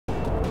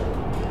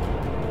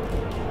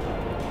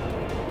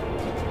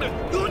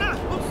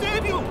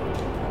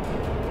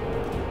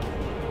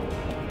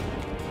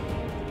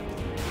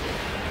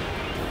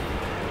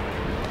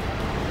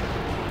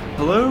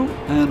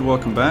and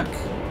welcome back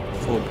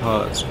for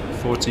part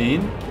 14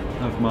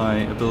 of my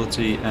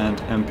ability and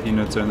MP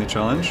nodes only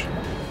challenge.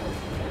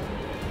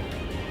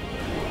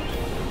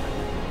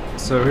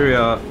 So here we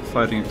are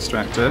fighting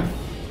Extractor.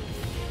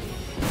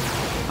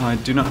 I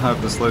do not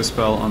have the slow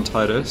spell on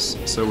Titus,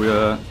 so we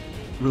are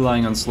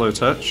relying on slow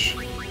touch.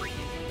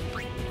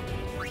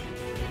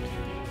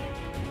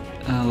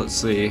 Let's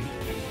see. I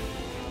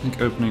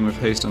think opening with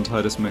haste on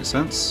Titus makes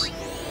sense.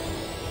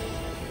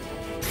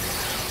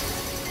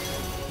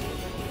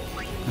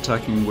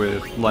 Attacking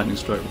with lightning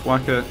strike with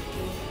Whacker.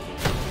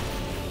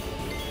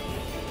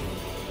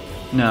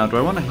 Now, do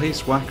I want to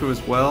haste Whacker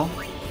as well?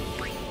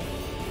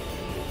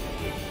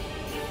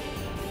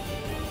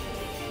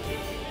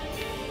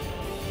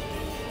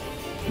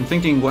 I'm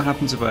thinking, what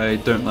happens if I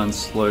don't land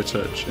slow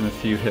touch in a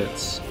few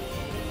hits?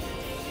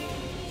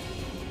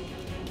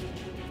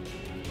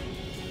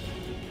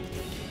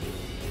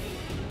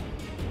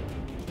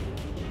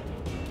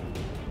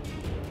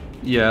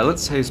 Yeah,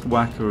 let's haste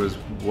Whacker as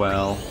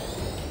well.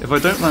 If I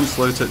don't land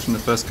slow touch in the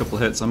first couple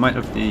hits, I might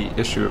have the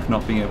issue of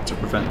not being able to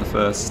prevent the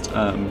first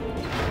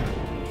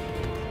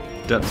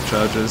depth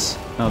charges.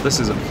 Oh, this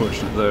is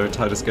unfortunate though,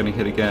 Titus getting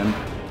hit again.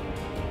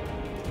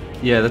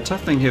 Yeah, the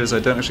tough thing here is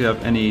I don't actually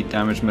have any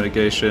damage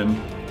mitigation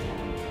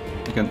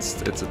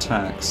against its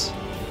attacks.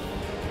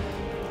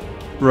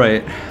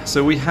 Right,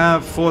 so we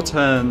have 4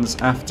 turns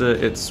after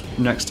its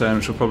next turn,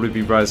 which will probably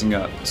be rising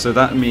up. So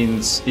that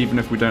means even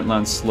if we don't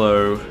land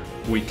slow,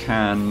 we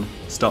can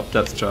stop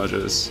depth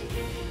charges.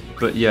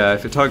 But yeah,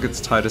 if it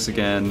targets Titus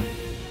again,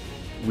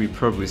 we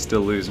probably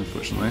still lose,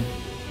 unfortunately.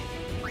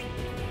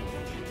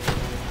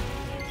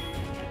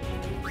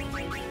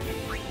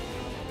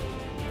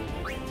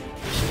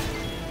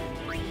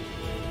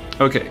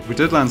 Okay, we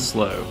did land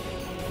slow.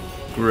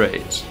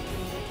 Great.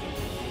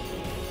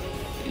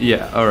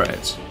 Yeah,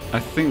 alright. I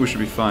think we should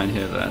be fine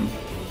here then.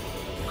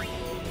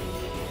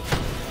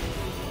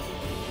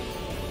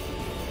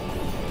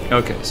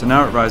 Okay, so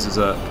now it rises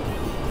up.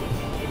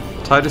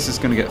 Titus is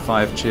going to get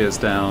 5 cheers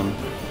down,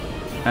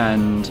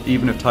 and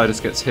even if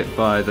Titus gets hit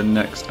by the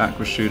next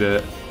Aqua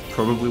Shooter,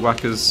 probably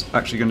Whacker's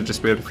actually going to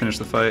just be able to finish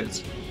the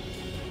fight.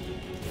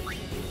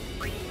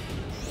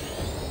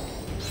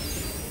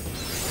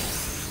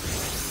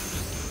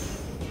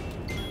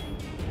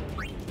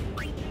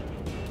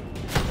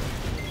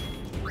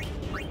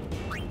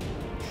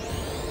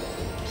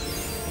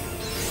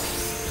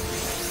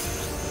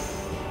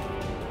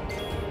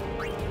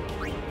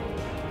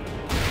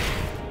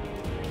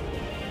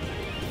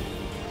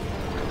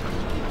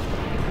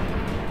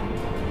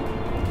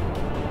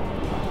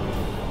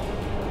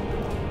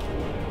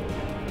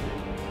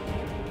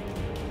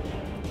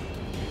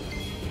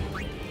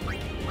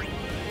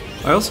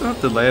 I also have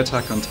delay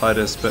attack on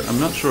Titus, but I'm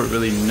not sure it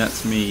really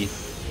nets me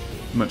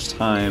much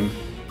time.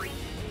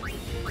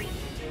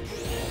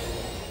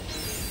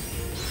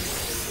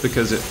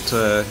 Because it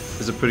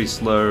is a pretty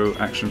slow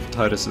action for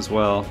Titus as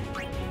well.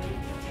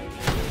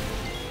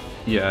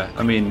 Yeah,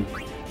 I mean,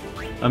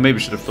 I maybe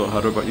should have thought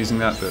harder about using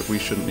that, but we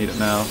shouldn't need it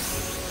now.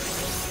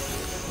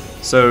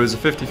 So there's a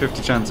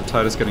 50-50 chance of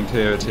Titus getting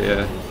KO'd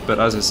here, but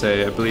as I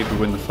say, I believe we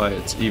win the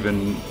fight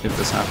even if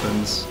this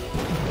happens.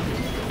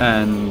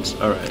 And,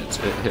 alright,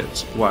 it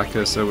hit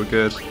Whacker, so we're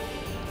good.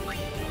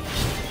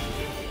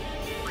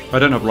 I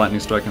don't have Lightning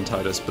Strike on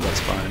Titus, but that's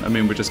fine. I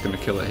mean, we're just going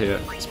to kill it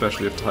here,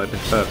 especially if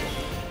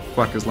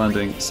Whacker's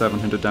landing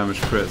 700 damage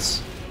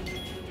crits.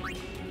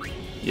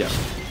 Yeah.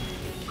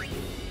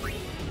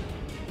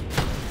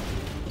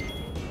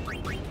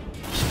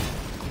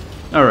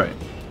 Alright.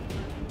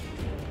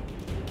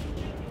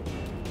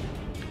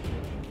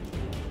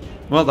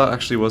 Well, that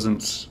actually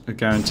wasn't a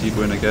guaranteed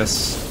win, I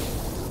guess.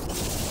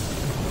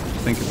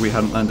 I think if we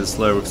hadn't landed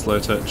slow with slow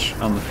touch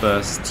on the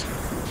first,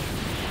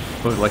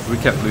 well, like if we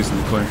kept losing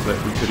the coin flip,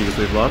 we could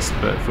easily have lost,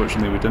 but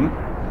fortunately we didn't.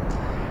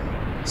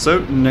 So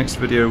next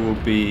video will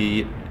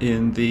be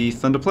in the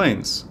Thunder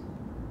Plains.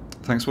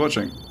 Thanks for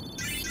watching.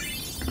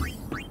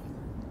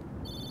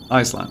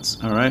 Ice Lance,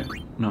 alright,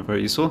 not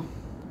very useful.